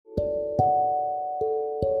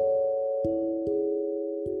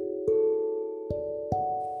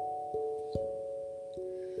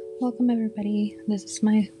welcome everybody. This is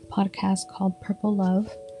my podcast called Purple Love.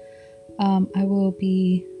 I will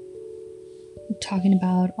be talking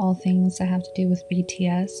about all things that have to do with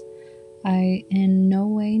BTS. I in no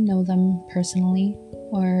way know them personally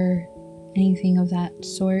or anything of that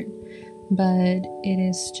sort, but it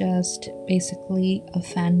is just basically a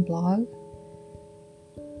fan blog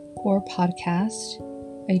or podcast.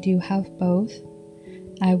 I do have both.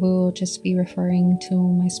 I will just be referring to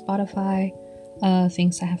my Spotify,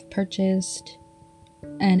 things I have purchased,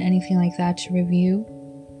 and anything like that to review.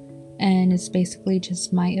 And it's basically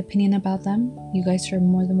just my opinion about them. You guys are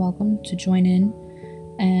more than welcome to join in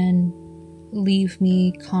and leave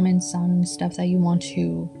me comments on stuff that you want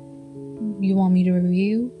me to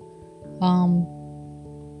review,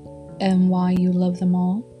 and why you love them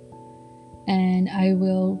all. And I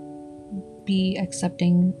will be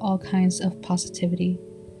accepting all kinds of positivity.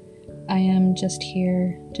 I am just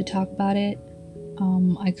here to talk about it.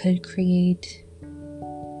 I could create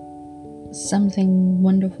something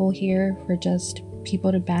wonderful here for just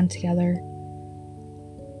people to band together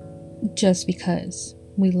just because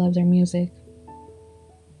we love their music.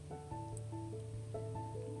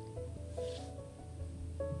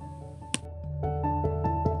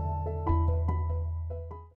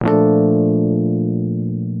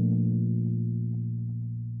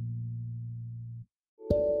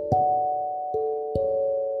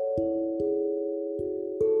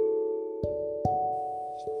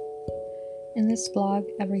 In this blog,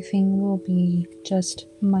 everything will be just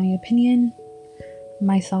my opinion,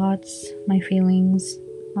 my thoughts, my feelings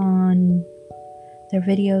on their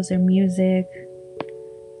videos, their music,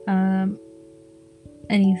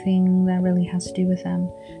 anything that really has to do with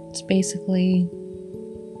them. It's basically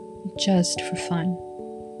just for fun.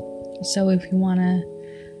 So if you want to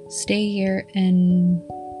stay here and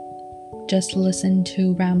just listen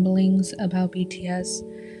to ramblings about BTS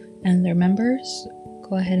and their members,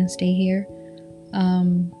 go ahead and stay here.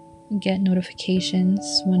 Get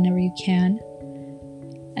notifications whenever you can,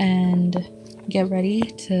 and get ready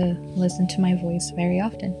to listen to my voice very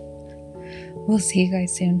often. We'll see you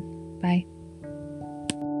guys soon. Bye.